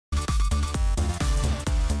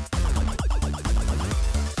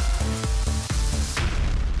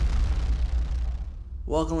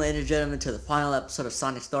Welcome, ladies and gentlemen, to the final episode of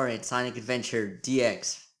Sonic Story and Sonic Adventure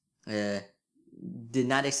DX. Did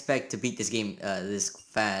not expect to beat this game this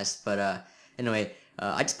fast, but anyway,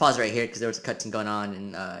 I just paused right here because there was a cutscene going on,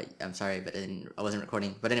 and I'm sorry, but I wasn't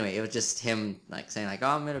recording. But anyway, it was just him like saying like, "Oh,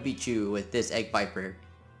 I'm gonna beat you with this Egg Viper."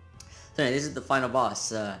 So anyway, this is the final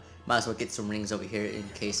boss. Might as well get some rings over here in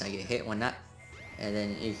case I get hit one not. And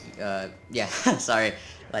then, yeah, sorry,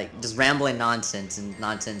 like just rambling nonsense and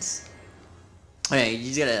nonsense. Okay,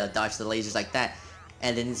 you just gotta dodge the lasers like that,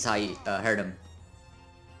 and then this is how you hurt him.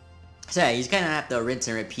 So yeah, you just kind of have to rinse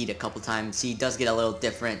and repeat a couple times. He does get a little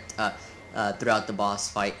different throughout the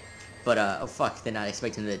boss fight, but oh fuck, they're not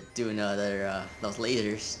expecting to do another those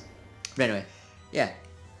lasers. But anyway, yeah,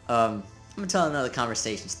 I'm gonna tell another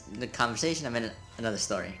conversation. The conversation, I meant another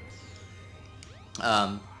story.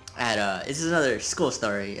 This is another school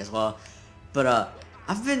story as well, but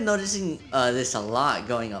I've been noticing this a lot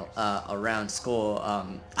going around school.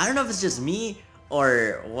 I don't know if it's just me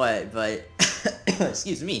or what, but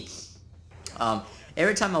excuse me.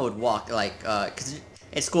 Every time I would walk, like, cause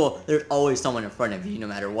at school there's always someone in front of you, no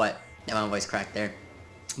matter what. And my voice cracked there.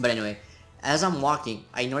 But anyway, as I'm walking,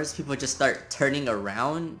 I notice people just start turning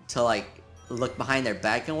around to like look behind their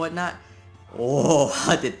back and whatnot. Oh,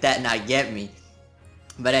 how did that not get me?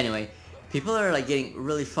 But anyway, people are like getting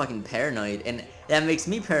really fucking paranoid, and that makes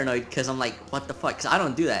me paranoid because I'm like, what the fuck? Because I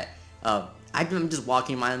don't do that. I'm just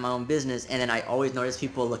walking minding my own business, and then I always notice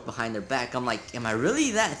people look behind their back. I'm like, am I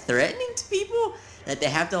really that threatening to people that they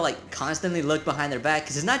have to like constantly look behind their back?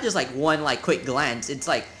 Because it's not just like one like quick glance. It's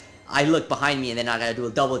like I look behind me and then I gotta do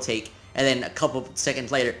a double take, and then a couple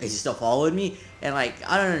seconds later, is he still following me? And like,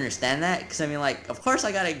 I don't understand that, because I mean, like, of course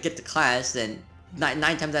I gotta get to class, and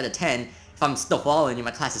nine times out of 10, if I'm still following you,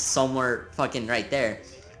 my class is somewhere fucking right there.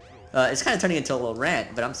 It's kind of turning into a little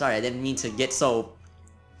rant, but I'm sorry, I didn't mean to get so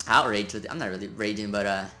outraged with it. I'm not really raging, but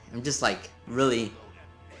I'm just like really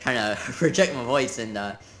trying to project my voice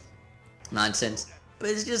and nonsense. But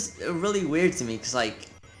it's just really weird to me, because like,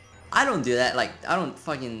 I don't do that. Like, I don't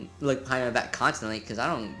fucking look behind my back constantly, because I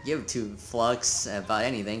don't give two fucks about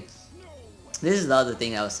anything. This is the other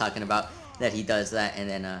thing I was talking about, that he does that, and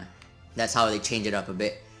then that's how they change it up a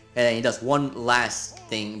bit. And then he does one last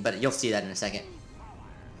thing, but you'll see that in a second.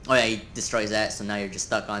 Oh yeah, he destroys that, so now you're just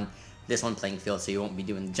stuck on this one playing field, so you won't be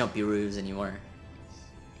doing the jumpy roofs anymore.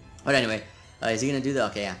 But anyway, is he gonna do that?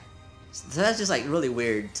 Okay, yeah. So that's just like really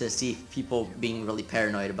weird to see people being really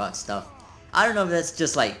paranoid about stuff. I don't know if that's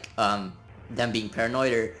just like them being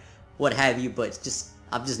paranoid or what have you, but it's just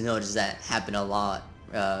I've just noticed that happen a lot.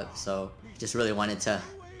 So just really wanted to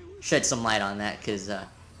shed some light on that, because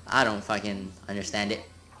I don't fucking understand it.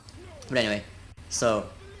 But anyway, so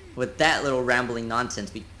with that little rambling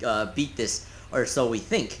nonsense, we beat this, or so we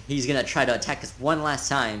think. He's gonna try to attack us one last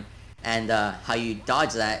time, and how you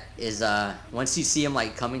dodge that is once you see him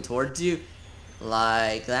like coming towards you,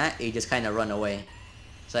 like that, you just kind of run away.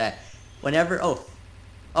 So yeah, whenever oh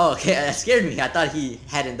okay, that scared me. I thought he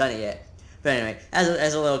hadn't done it yet. But anyway,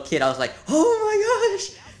 as a little kid, I was like, oh my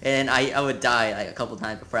gosh, and I would die like a couple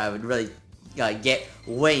times before I would really get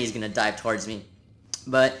when he's gonna dive towards me.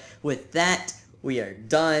 But with that, we are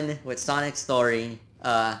done with Sonic Story.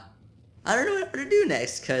 I don't know what to do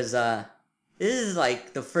next, because this is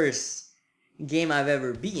like the first game I've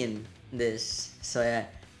ever beaten this. So yeah.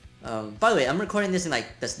 By the way, I'm recording this in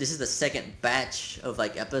like this is the second batch of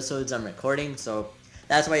like episodes I'm recording, so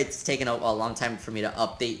that's why it's taken a long time for me to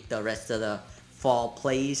update the rest of the Fall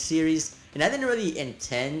Plays series. And I didn't really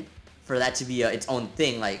intend for that to be its own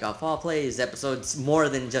thing, like Fall Plays episodes more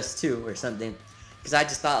than just 2 or something. Because I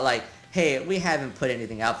just thought like, hey, we haven't put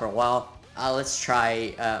anything out for a while. Let's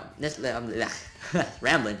try,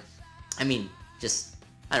 rambling. I mean, just,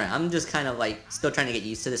 I don't know, I'm just kind of like still trying to get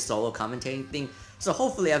used to this solo commentating thing. So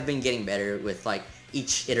hopefully I've been getting better with like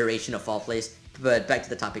each iteration of Fall Plays. But back to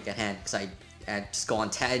the topic at hand, because I just go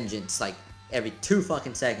on tangents like every 2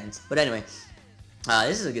 fucking seconds. But anyway,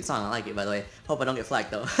 this is a good song, I like it, by the way. Hope I don't get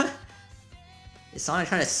flagged though. Is Sonic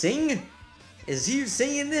trying to sing? Is he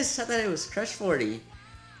singing this? I thought it was Crush 40.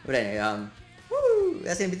 But anyway, woo,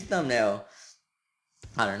 that's gonna be the thumbnail.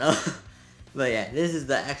 I don't know. But yeah, this is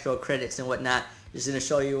the actual credits and whatnot. Just gonna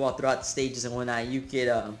show you all throughout the stages and whatnot. You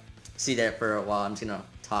could see that for a while. I'm just gonna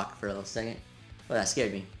talk for a little second. Well, that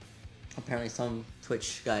scared me. Apparently some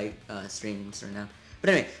Twitch guy streams right now.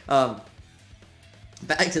 But anyway,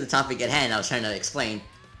 back to the topic at hand. I was trying to explain.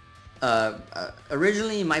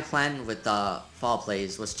 Originally my plan with Fall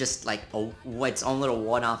Plays was just like its own little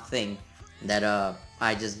one-off thing that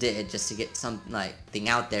I just did just to get some like thing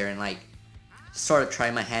out there and like sort of try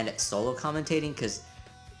my hand at solo commentating, because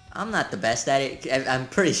I'm not the best at it. I'm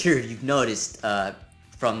pretty sure you've noticed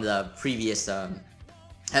from the previous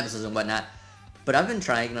episodes and whatnot. But I've been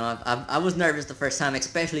trying, you know, I was nervous the first time,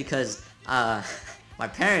 especially because my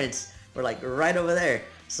parents were like right over there.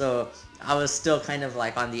 So I was still kind of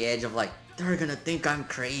like on the edge of like, they're gonna think I'm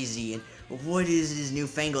crazy and what is this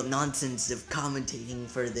newfangled nonsense of commentating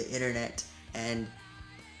for the internet? And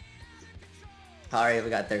sorry,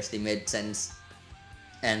 we got thirsty mid-sentence.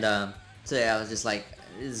 And so yeah, I was just like,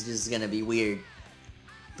 this is just gonna be weird.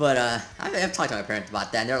 But I've talked to my parents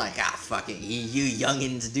about that, and they're like, ah, fuck it, you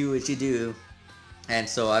youngins do what you do. And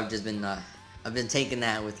so I've just been taking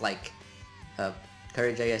that with like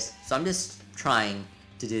courage, I guess. So I'm just trying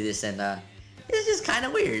to do this, and it's just kind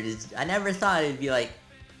of weird. I never thought it'd be like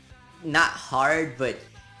not hard, but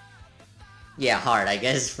yeah, hard, I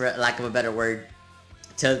guess, for lack of a better word,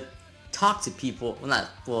 to talk to people.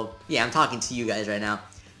 Well, yeah, I'm talking to you guys right now,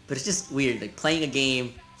 but it's just weird, like playing a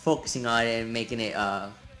game, focusing on it, and making it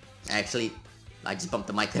actually, I just bumped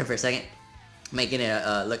the mic there for a second, making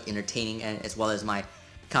it look entertaining, and as well as my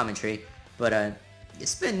commentary. But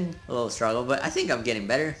it's been a little struggle, but I think I'm getting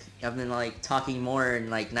better. I've been like talking more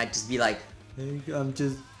and like not just be like, hey, I'm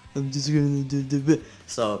just gonna do.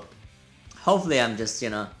 So hopefully I'm just,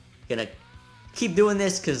 you know, gonna keep doing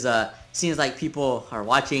this, because seems like people are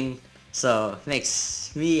watching, so it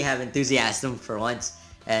makes me have enthusiasm for once.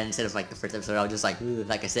 And instead of like the first episode, I was just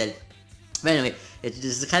like I said. But anyway, it's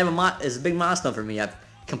just kind of it's a big milestone for me. I've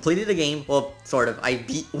completed a game. Well, sort of. I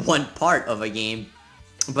beat one part of a game,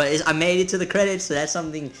 but I made it to the credits. So that's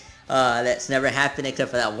something that's never happened except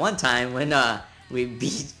for that one time when we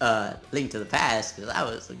beat Link to the Past, because that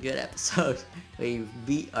was a good episode. We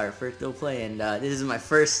beat our first go play, and this is my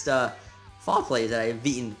first fall plays that I've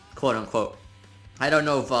beaten, quote unquote. I don't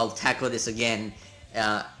know if I'll tackle this again,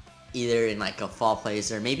 either in like a fall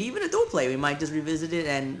plays or maybe even a dual play. We might just revisit it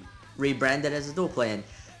and rebrand it as a dual play and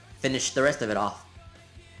finish the rest of it off.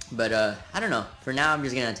 But I don't know. For now, I'm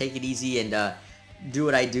just gonna take it easy and do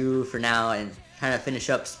what I do for now and kind of finish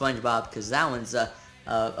up SpongeBob, because that one's a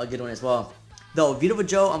good one as well. Though Beautiful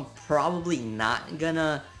Joe, I'm probably not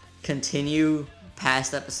gonna continue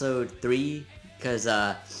past episode 3, because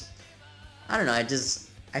I don't know.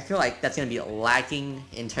 I feel like that's gonna be lacking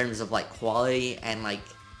in terms of like quality and like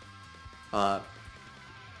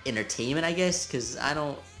entertainment, I guess, because I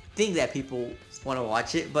don't think that people want to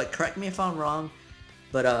watch it. But correct me if I'm wrong.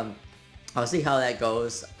 But I'll see how that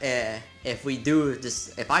goes. If I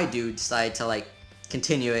do decide to like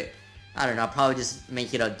continue it, I don't know, I'll probably just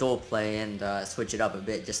make it a dual play and switch it up a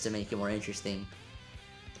bit just to make it more interesting.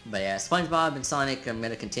 But yeah, SpongeBob and Sonic, I'm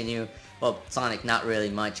gonna continue. Well, Sonic not really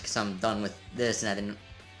much, because I'm done with this, and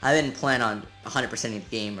I didn't plan on 100%ing the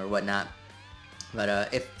game or whatnot.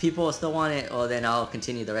 But if people still want it, well, then I'll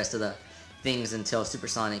continue the rest of the things until Super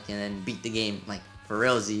Sonic and then beat the game like for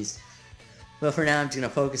realsies. But for now, I'm just gonna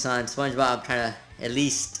focus on SpongeBob, trying to at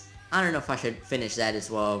least, I don't know if I should finish that as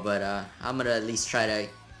well, but I'm gonna at least try to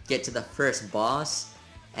get to the first boss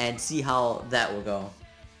and see how that will go.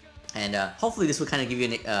 And hopefully this will kind of give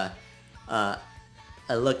you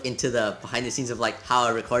a look into the behind the scenes of like how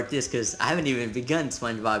I record this, because I haven't even begun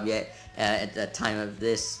SpongeBob yet at the time of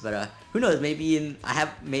this. But who knows? Maybe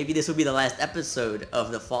maybe this will be the last episode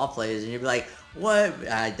of the fall plays, and you'll be like, what?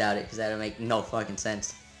 I doubt it, because that'll make no fucking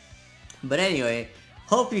sense. But anyway,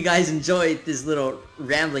 hope you guys enjoyed this little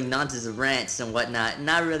rambling nonsense of rants and whatnot.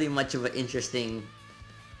 Not really much of an interesting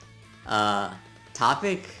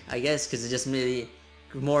topic, I guess, because it's just really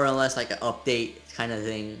more or less like an update kind of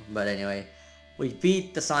thing. But anyway, we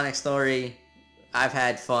beat the Sonic story. I've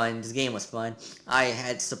had fun. This game was fun. I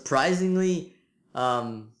had surprisingly,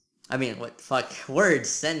 I mean, what fuck words,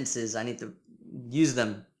 sentences, I need to use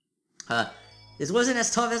them. This wasn't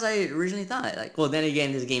as tough as I originally thought. Like, well, then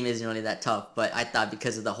again, this game isn't really that tough, but I thought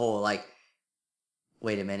because of the whole, like,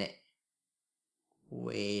 wait a minute.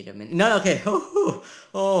 No, okay.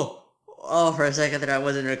 Oh, for a second that I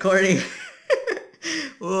wasn't recording.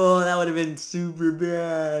 Oh, that would have been super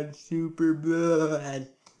bad.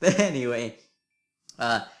 But anyway,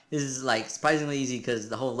 this is like surprisingly easy because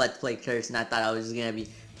the whole Let's Play curse, and I thought I was just gonna be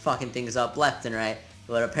fucking things up left and right,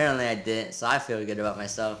 but apparently I didn't, so I feel good about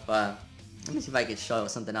myself. Let me see if I can show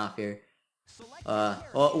something off here.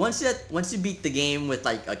 Well, once you beat the game with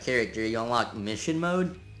like a character, you unlock mission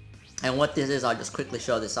mode, and what this is, I'll just quickly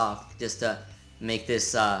show this off just to make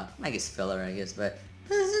this, I guess filler, I guess, but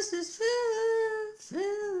this is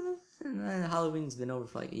filler. Halloween's been over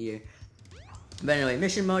for like a year. But anyway,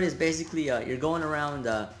 mission mode is basically you're going around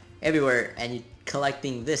everywhere and you're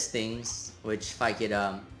collecting these things, which if I could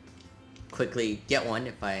quickly get one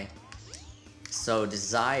if I so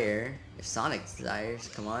desire, if Sonic desires,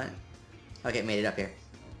 come on. Okay, made it up here.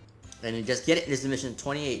 And you just get it. This is mission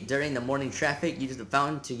 28. During the morning traffic, use the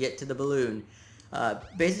fountain to get to the balloon.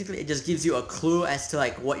 Basically, it just gives you a clue as to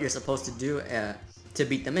like what you're supposed to do to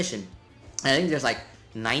beat the mission. And I think there's like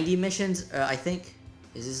 90 missions. I think.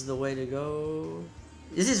 Is this the way to go?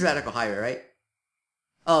 This is Radical Highway, right?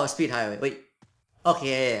 Oh, Speed Highway. Wait.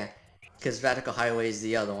 Okay, yeah. Because Radical Highway is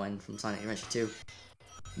the other one from Sonic Adventure 2.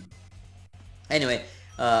 Anyway,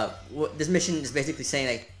 this mission is basically saying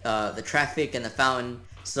like the traffic and the fountain.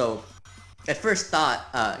 So, at first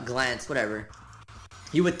thought, glance, whatever,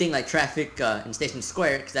 you would think like traffic in Station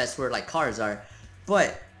Square, because that's where like cars are.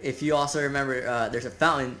 But if you also remember, there's a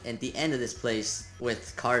fountain at the end of this place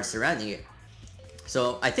with cars surrounding it.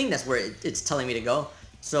 So I think that's where it's telling me to go.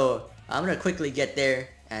 So I'm gonna quickly get there,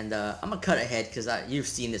 and I'm gonna cut ahead because you've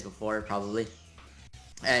seen this before probably.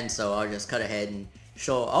 And so I'll just cut ahead and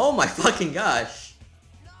show. Oh my fucking gosh!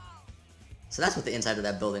 So that's what the inside of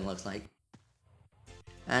that building looks like.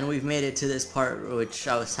 And we've made it to this part which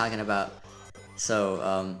I was talking about. So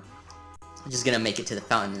I'm just gonna make it to the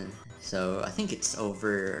fountain. So I think it's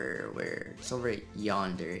over where? It's over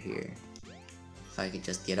yonder here. If I could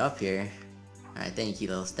just get up here. Alright, thank you,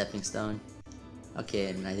 little stepping stone. Okay,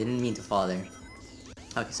 and I didn't mean to fall there.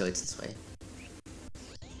 Okay, so it's this way.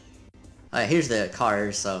 Alright, here's the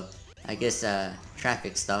cars, so I guess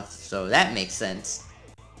traffic stuff, so that makes sense.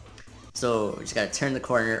 So just gotta turn the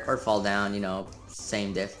corner or fall down, you know,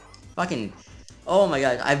 same diff. Fucking, oh my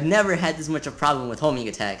god, I've never had this much of a problem with homing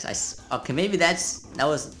attacks. Okay, maybe that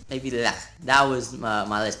was my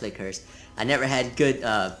Let's Play curse. I never had good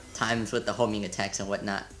times with the homing attacks and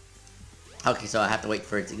whatnot. Okay, so I have to wait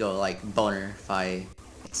for it to go like bonerify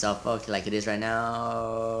itself. Okay, like it is right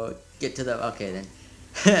now. Get to the, okay then.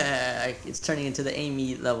 It's turning into the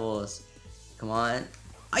Amy levels. Come on.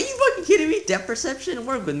 Are you fucking kidding me? Depth perception,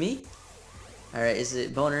 work with me. Alright, is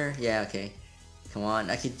it boner? Yeah, okay. Come on,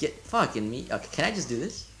 I could get fucking me. Okay, can I just do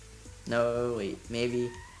this? No, wait, maybe.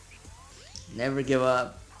 Never give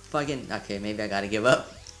up. Fucking, okay, maybe I gotta give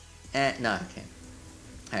up. No, okay.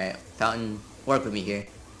 Alright, fountain, work with me here.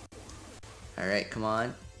 Alright, come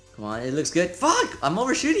on. Come on, it looks good. Fuck! I'm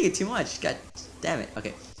overshooting it too much. God damn it.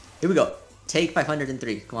 Okay, here we go. Take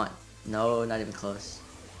 503. Come on. No, not even close.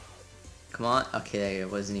 Come on. Okay,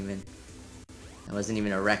 it wasn't even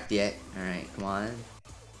erect yet. Alright, come on.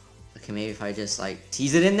 Okay, maybe if I just like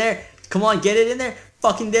tease it in there. Come on, get it in there.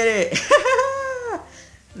 Fucking did it.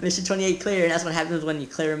 Mission 28 clear, and that's what happens when you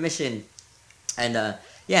clear a mission. And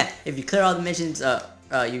yeah, if you clear all the missions,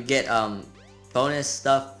 you get bonus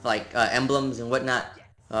stuff like emblems and whatnot.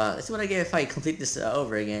 Let's see what I get if I complete this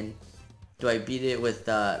over again. Do I beat it with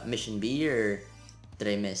mission B, or did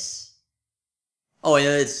I miss? Oh,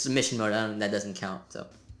 yeah, it's mission mode. That doesn't count. So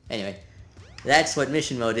anyway, that's what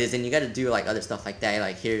mission mode is, and you gotta do like other stuff like that.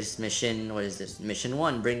 Like here's mission, what is this? Mission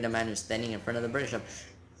 1, bring the man who's standing in front of the British shop.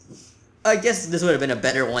 I guess this would have been a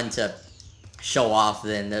better one to show off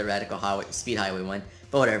than the Radical Highway, Speed Highway one.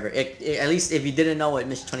 But whatever. At least if you didn't know what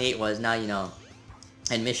mission 28 was, now you know.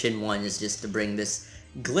 And mission 1 is just to bring this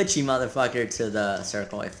glitchy motherfucker to the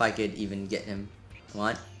circle. If I could even get him. Come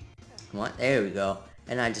on. Come on. There we go.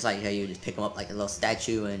 And I just like how you just pick him up like a little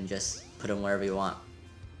statue and just put him wherever you want.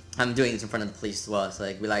 I'm doing this in front of the police as well. So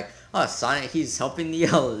like, be like, oh, Sonic, he's helping the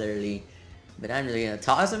elderly. But I'm really gonna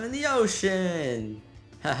toss him in the ocean.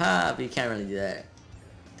 Haha, but you can't really do that.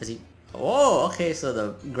 Does he? Oh, okay, so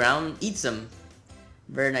the ground eats him.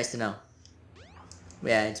 Very nice to know.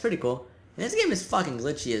 Yeah, it's pretty cool. And this game is fucking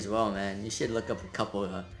glitchy as well, man. You should look up a couple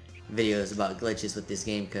videos about glitches with this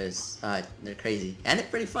game, because they're crazy. And they're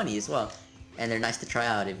pretty funny as well. And they're nice to try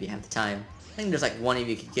out if you have the time. I think there's like one of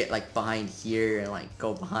you could get like behind here and like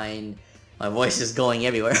go behind. My voice is going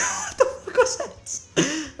everywhere. What the fuck was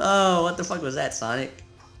that? Oh, what the fuck was that, Sonic?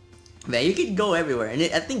 Man, you can go everywhere. And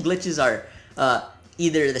I think glitches are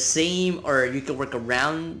either the same, or you can work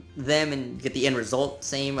around them and get the end result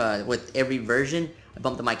same with every version. I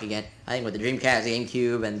bumped the mic again. I think with the Dreamcast,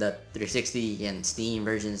 GameCube, and the 360 and Steam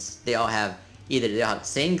versions, they all have either they all have the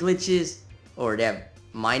same glitches, or they have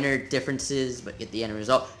minor differences but get the end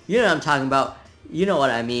result. You know what I'm talking about. You know what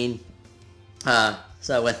I mean.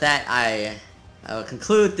 So with that, I will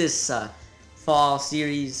conclude this fall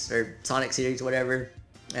series or Sonic series, whatever.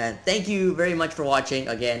 And thank you very much for watching.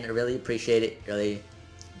 Again, I really appreciate it. Really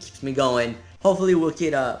keeps me going. Hopefully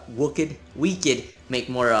we could make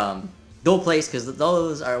more dual plays, because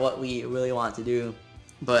those are what we really want to do.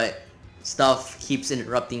 But stuff keeps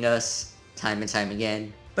interrupting us time and time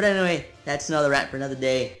again. But anyway, that's another rant for another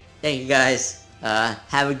day. Thank you guys.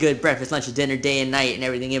 Have a good breakfast, lunch, dinner, day and night, and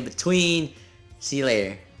everything in between. See you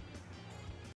later.